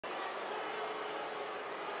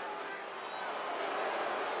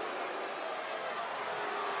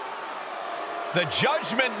The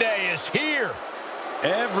Judgment Day is here.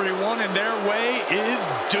 Everyone in their way is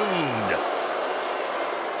doomed.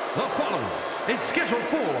 The following is scheduled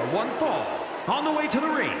for one fall. On the way to the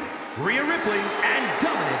ring, Rhea Ripley and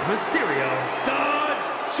Dominik Mysterio, the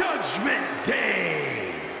Judgment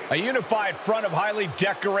Day. A unified front of highly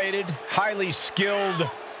decorated, highly skilled,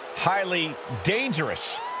 highly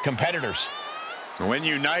dangerous competitors. When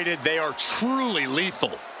united, they are truly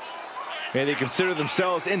lethal. And they consider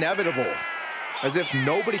themselves inevitable, as if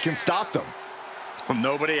nobody can stop them. Well,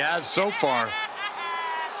 nobody has so far.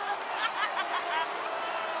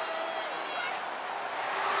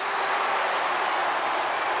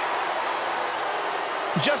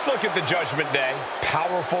 Just look at the Judgment Day.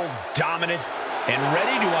 Powerful, dominant, and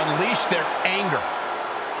ready to unleash their anger.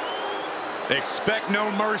 Expect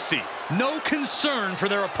no mercy. No concern for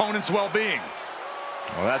their opponent's well-being.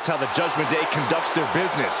 Well, that's how the Judgment Day conducts their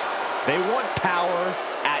business. They want power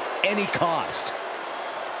at any cost.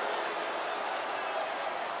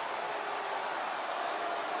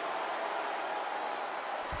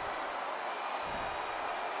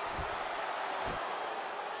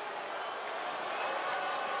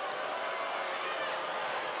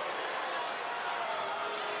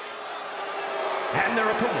 And their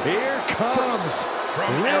opponents. Here comes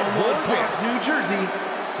from Elmwood Park, New Jersey,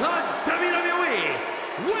 the WWE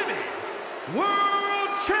Women's World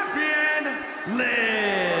Champion,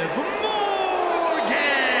 Liv Morgan.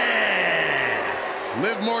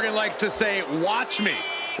 Liv Morgan likes to say, watch me.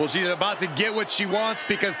 Well, she's about to get what she wants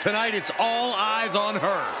because tonight it's all eyes on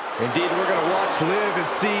her. Indeed, we're going to watch Liv and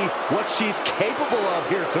see what she's capable of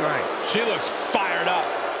here tonight. She looks fired up.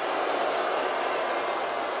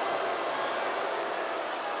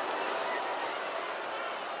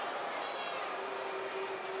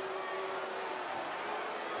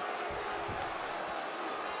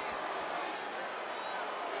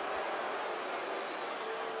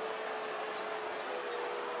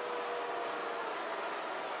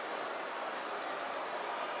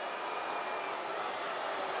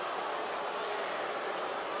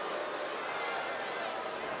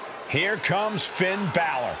 Here comes Finn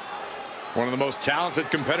Balor. One of the most talented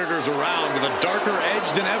competitors around with a darker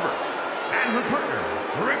edge than ever. And her partner,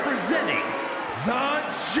 representing the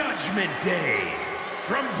Judgment Day,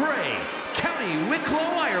 from Bray, County Wicklow,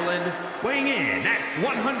 Ireland, weighing in at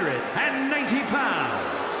 190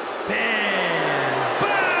 pounds, Finn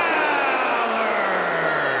Balor!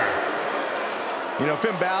 You know,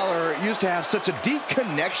 Finn Balor used to have such a deep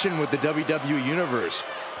connection with the WWE Universe,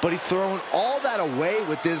 but he's thrown all that away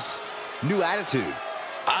with this new attitude.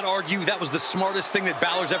 I'd argue that was the smartest thing that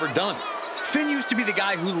Balor's ever done. Finn used to be the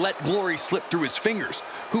guy who let glory slip through his fingers,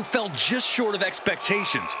 who fell just short of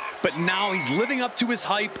expectations, but now he's living up to his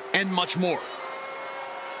hype and much more.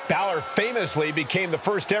 Balor famously became the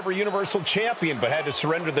first ever Universal Champion, but had to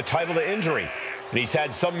surrender the title to injury. And he's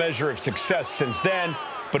had some measure of success since then,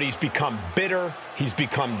 but he's become bitter, he's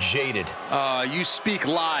become jaded. You speak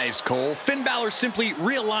lies, Cole. Finn Balor simply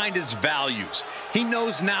realigned his values. He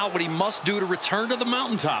knows now what he must do to return to the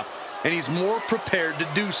mountaintop, and he's more prepared to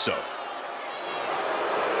do so.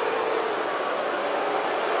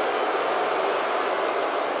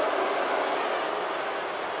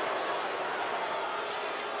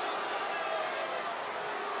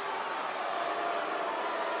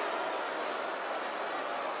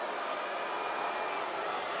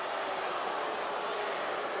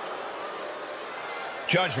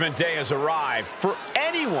 Judgment Day has arrived for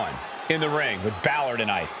anyone in the ring with Balor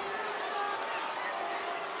tonight.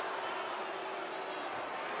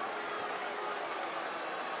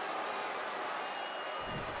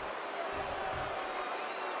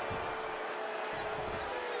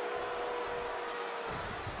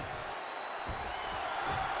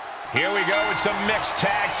 Here we go with some mixed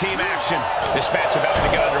tag team action. This match about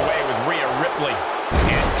to get underway with Rhea Ripley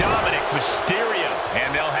and Dominik Mysterio.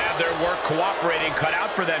 And they'll have their work cooperating cut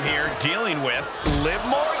out for them here, dealing with Liv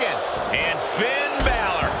Morgan and Finn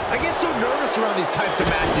Balor. I get so nervous around these types of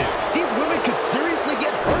matches. These women could seriously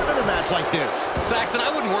get hurt in a match like this. Saxton, I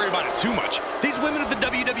wouldn't worry about it too much. These women of the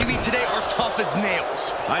WWE today are tough as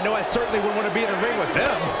nails. I know I certainly wouldn't want to be in the ring with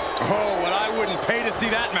them. Oh, and I wouldn't pay to see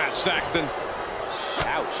that match, Saxton.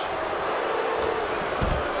 Ouch.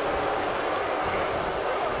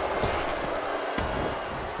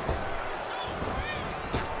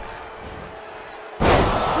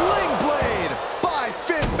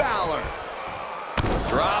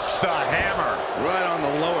 Drops the hammer. Right on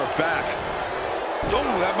the lower back.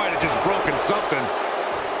 Oh, that might have just broken something.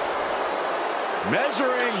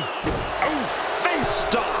 Measuring. Oh, face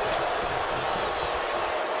stop.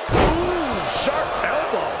 Ooh, sharp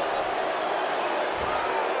elbow.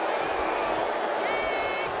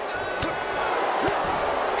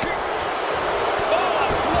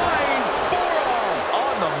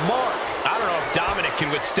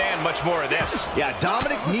 can withstand much more of this. Yeah,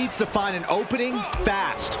 Dominik needs to find an opening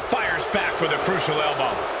fast. Fires back with a crucial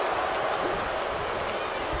elbow.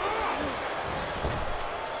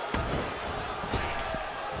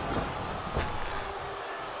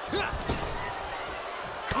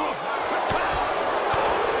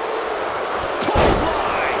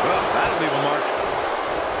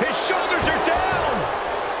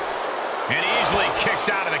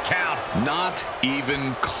 Out of the count. Not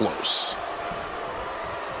even close.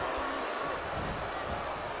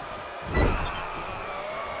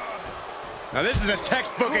 Now this is a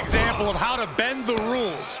textbook example of how to bend the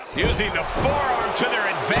rules. Using the forearm to their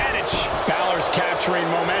advantage. Balor's capturing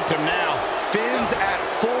momentum now. Finn's at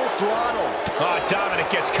full throttle. Oh, Dominik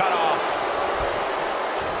gets cut off.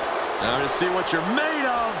 Now to see what you're made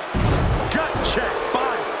of. Gut check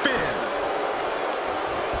by Finn.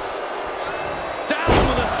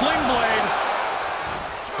 Sling blade.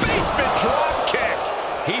 Basement drop kick.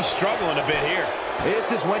 He's struggling a bit here. This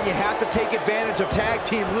is when you have to take advantage of tag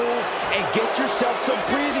team rules and get yourself some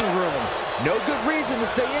breathing room. No good reason to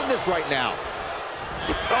stay in this right now.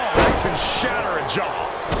 Oh, that can shatter a jaw.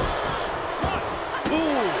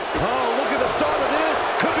 Ooh. Oh, look at the start of this.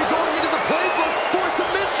 Could be going into the playbook for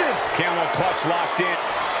submission. Camel clutch locked in.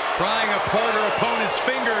 Prying apart her opponent's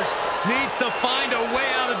fingers. Needs to find a way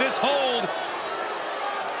out of this hold.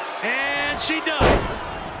 And she does.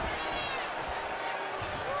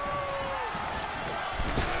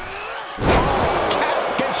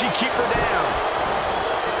 Can she keep her down?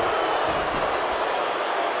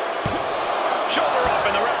 Shoulder up,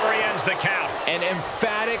 and the referee ends the count. An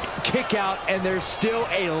emphatic kick out, and there's still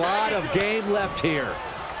a lot of game left here.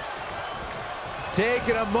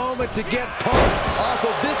 Taking a moment to get pumped off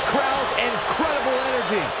of this crowd's incredible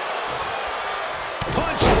energy.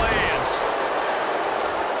 Punch lands.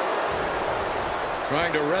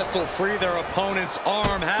 Trying to wrestle free their opponent's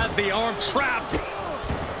arm. Has the arm trapped.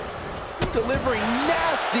 Delivering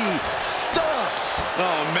nasty stomps.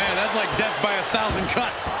 Oh, man, that's like death by 1,000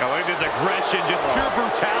 cuts. Oh, look at this aggression, just pure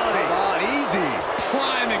brutality. Come on, easy.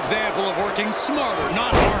 Prime example of working smarter,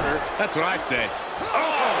 not harder. That's what I say.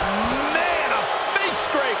 Oh, man, a face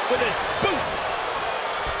scrape with his boot.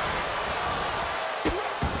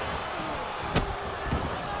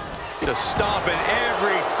 Just stomping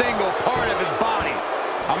every single part of his body.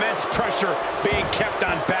 Immense pressure being kept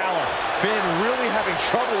on Balor. Finn really having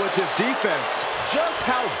trouble with his defense. Just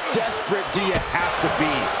how desperate do you have to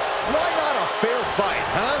be? Why not a fair fight,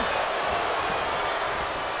 huh?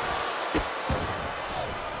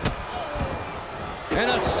 And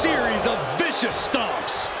a series of vicious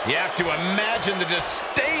stomps. You have to imagine the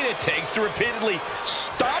disdain it takes to repeatedly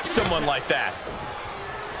stop someone like that.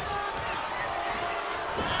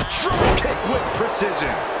 Drop kick with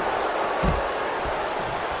precision.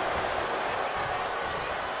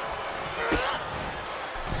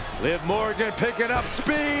 Liv Morgan picking up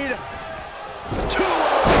speed.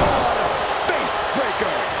 2-on-1 face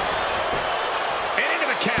breaker. And into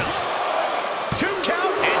the count. 2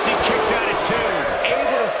 count, and she kicks out at 2.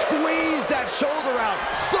 Able to squeeze that shoulder out.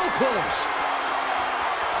 So close.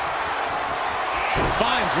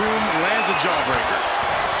 Finds room and lands a jawbreaker.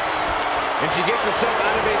 And she gets herself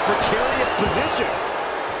out of a precarious position.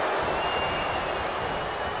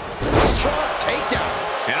 Strong takedown.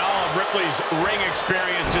 And all of Ripley's ring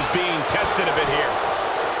experience is being tested a bit here.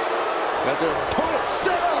 Got their opponent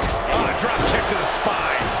set up. Oh, a drop kick to the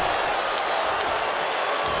spine.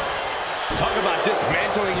 Talk about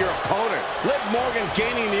dismantling your opponent. Liv Morgan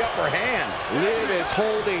gaining the upper hand. Liv is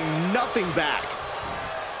holding nothing back.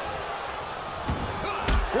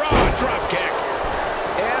 Raw drop kick.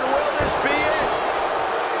 And will this be it?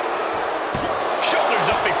 Shoulders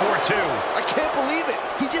up before 2. I can't believe it.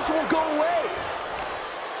 He just won't go away.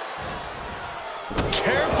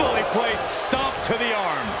 Carefully placed stomp to the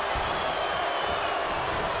arm.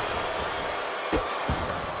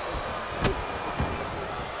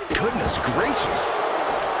 Goodness gracious.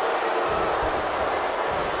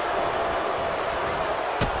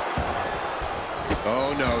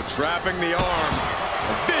 Oh no, trapping the arm.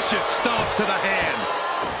 Vicious stomps to the hand.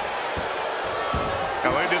 Oh,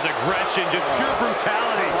 look at this aggression, just pure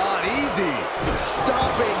brutality. Come on, easy.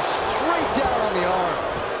 Stomping straight down on the arm.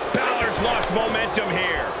 Balor's lost momentum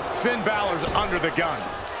here. Finn Balor's under the gun.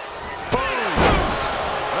 Boom.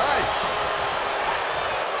 Nice.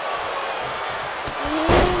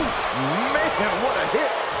 Oof, man, what a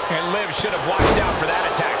hit. And Liv should have watched out for that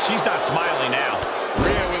attack. She's not smiling now.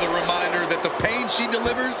 Rhea with a reminder that the pain she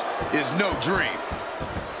delivers is no dream.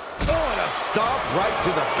 Oh, and a stomp right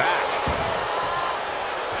to the back.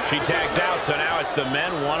 She tags out, so now it's the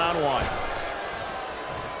men one-on-one.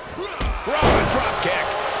 Raw Drop kick.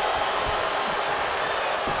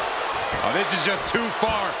 Oh, this is just too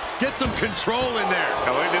far. Get some control in there.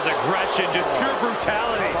 Oh, look at this aggression, just pure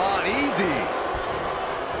brutality. Come on, easy.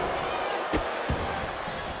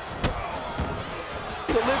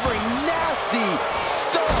 Delivering nasty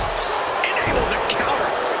stomps. Able to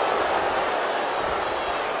counter.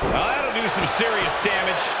 Well, that'll do some serious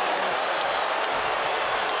damage.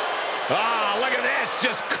 Ah, look at this,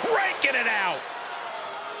 just cranking it out.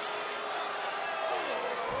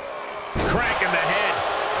 Cranking the head.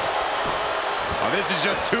 Oh, this is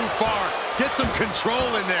just too far. Get some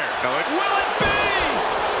control in there. Will it be?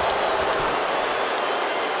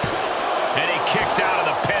 And he kicks out of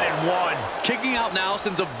the pin and one. Kicking out now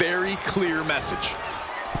sends a very clear message.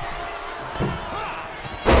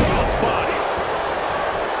 Crossbody.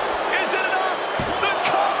 Is it enough? The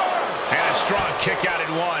cover! And a strong kick out at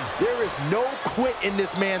one. There is no quit in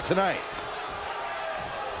this man tonight.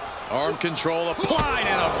 Arm control applied in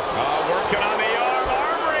him. Working on the arm.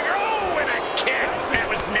 Arm wringer. Oh, and a kick. That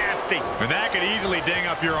was nasty. And that could easily ding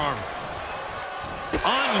up your arm.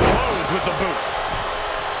 Unloads with the boot.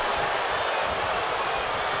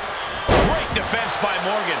 Great defense by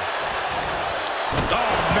Morgan.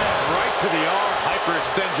 Oh, man, right to the arm.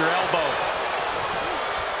 Hyperextend your elbow.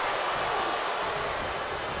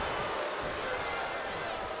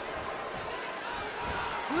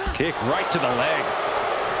 Kick right to the leg.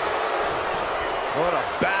 What a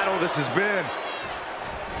battle this has been.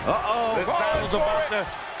 Uh-oh. This battle's about to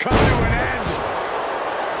come to an end.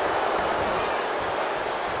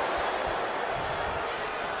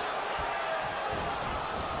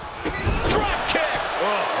 Drop kick.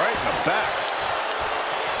 Oh, right in the back.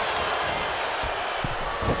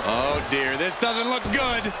 Oh, dear, this doesn't look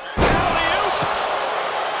good. Alley-oop.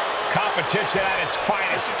 Competition at its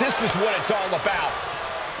finest. This is what it's all about.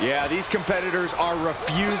 Yeah, these competitors are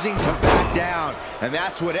refusing to back down, and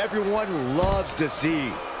that's what everyone loves to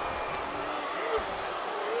see.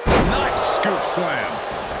 Nice scoop slam.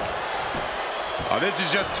 Oh, this is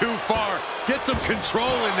just too far. Get some control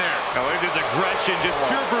in there. Oh, look at this aggression, just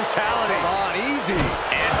pure brutality. Come on, easy.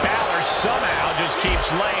 And Balor somehow just keeps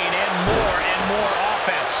laying in and more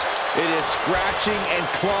offense. It is scratching and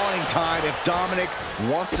clawing time if Dominik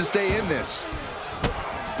wants to stay in this.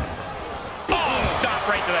 Stop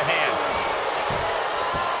right to the hand.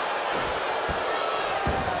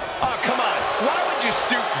 Oh, come on. Why would you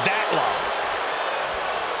stoop that low?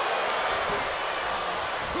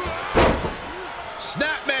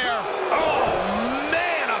 Snapmare. Oh,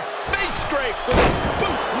 man, a face scrape with his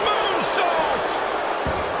boot. Moonsault.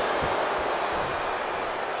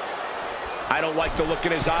 I don't like the look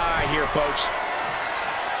in his eye here, folks.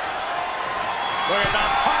 Look at the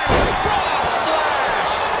highway frog splash.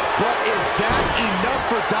 But is that enough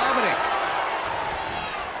for Dominik?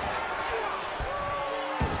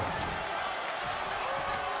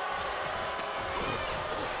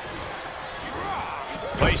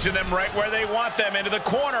 Placing them right where they want them, into the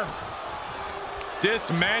corner.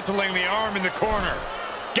 Dismantling the arm in the corner.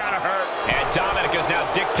 Gotta hurt. And Dominik is now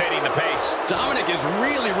dictating the pace. Dominik is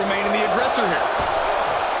really remaining the aggressor here.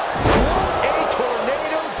 What a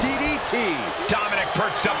tornado DDT. Dominik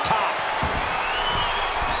perched up top.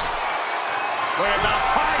 Look at the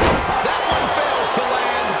height. That one fails to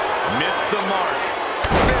land. Missed the mark.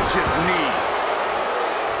 Vicious knee.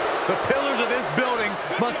 The pillars of this building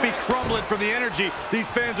must be crumbling from the energy these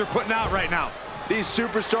fans are putting out right now. These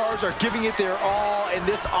superstars are giving it their all, and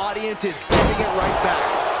this audience is giving it right back.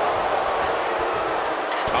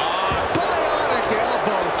 Bionic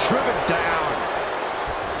elbow driven down.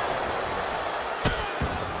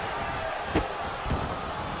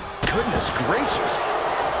 Goodness gracious.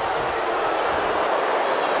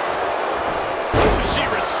 She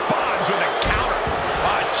responds with a counter.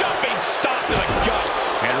 A jumping stomp to the gut.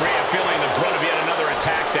 And Rhea feeling the brunt of yet another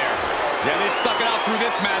attack there. Yeah, they stuck it out through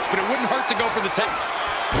this match, but it wouldn't hurt to go for the tap.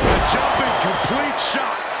 A jumping complete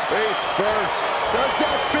shot. Face first. Does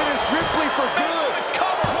that finish Ripley for good?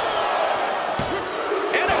 Cover.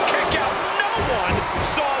 And a kick out. No one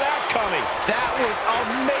saw that coming. That was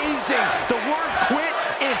amazing. The word quit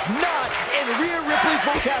is not in Rhea Ripley's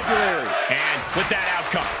vocabulary. And with that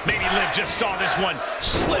outcome, maybe Liv just saw this one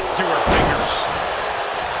slip through her fingers.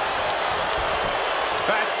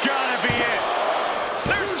 That's gotta be it.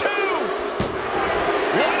 There's two.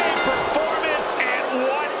 What a performance and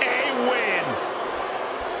what a win.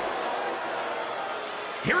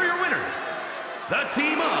 Here are your winners, the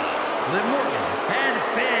team of Liv Morgan and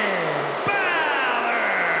Finn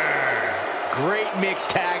Balor. Great mixed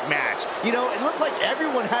tag match. You know, it looked like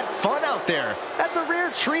everyone had fun out there. That's a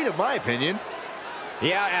rare treat, in my opinion.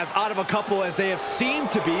 Yeah, as odd of a couple as they have seemed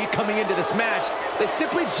to be coming into this match, they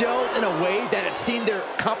simply gelled in a way that it seemed their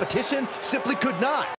competition simply could not.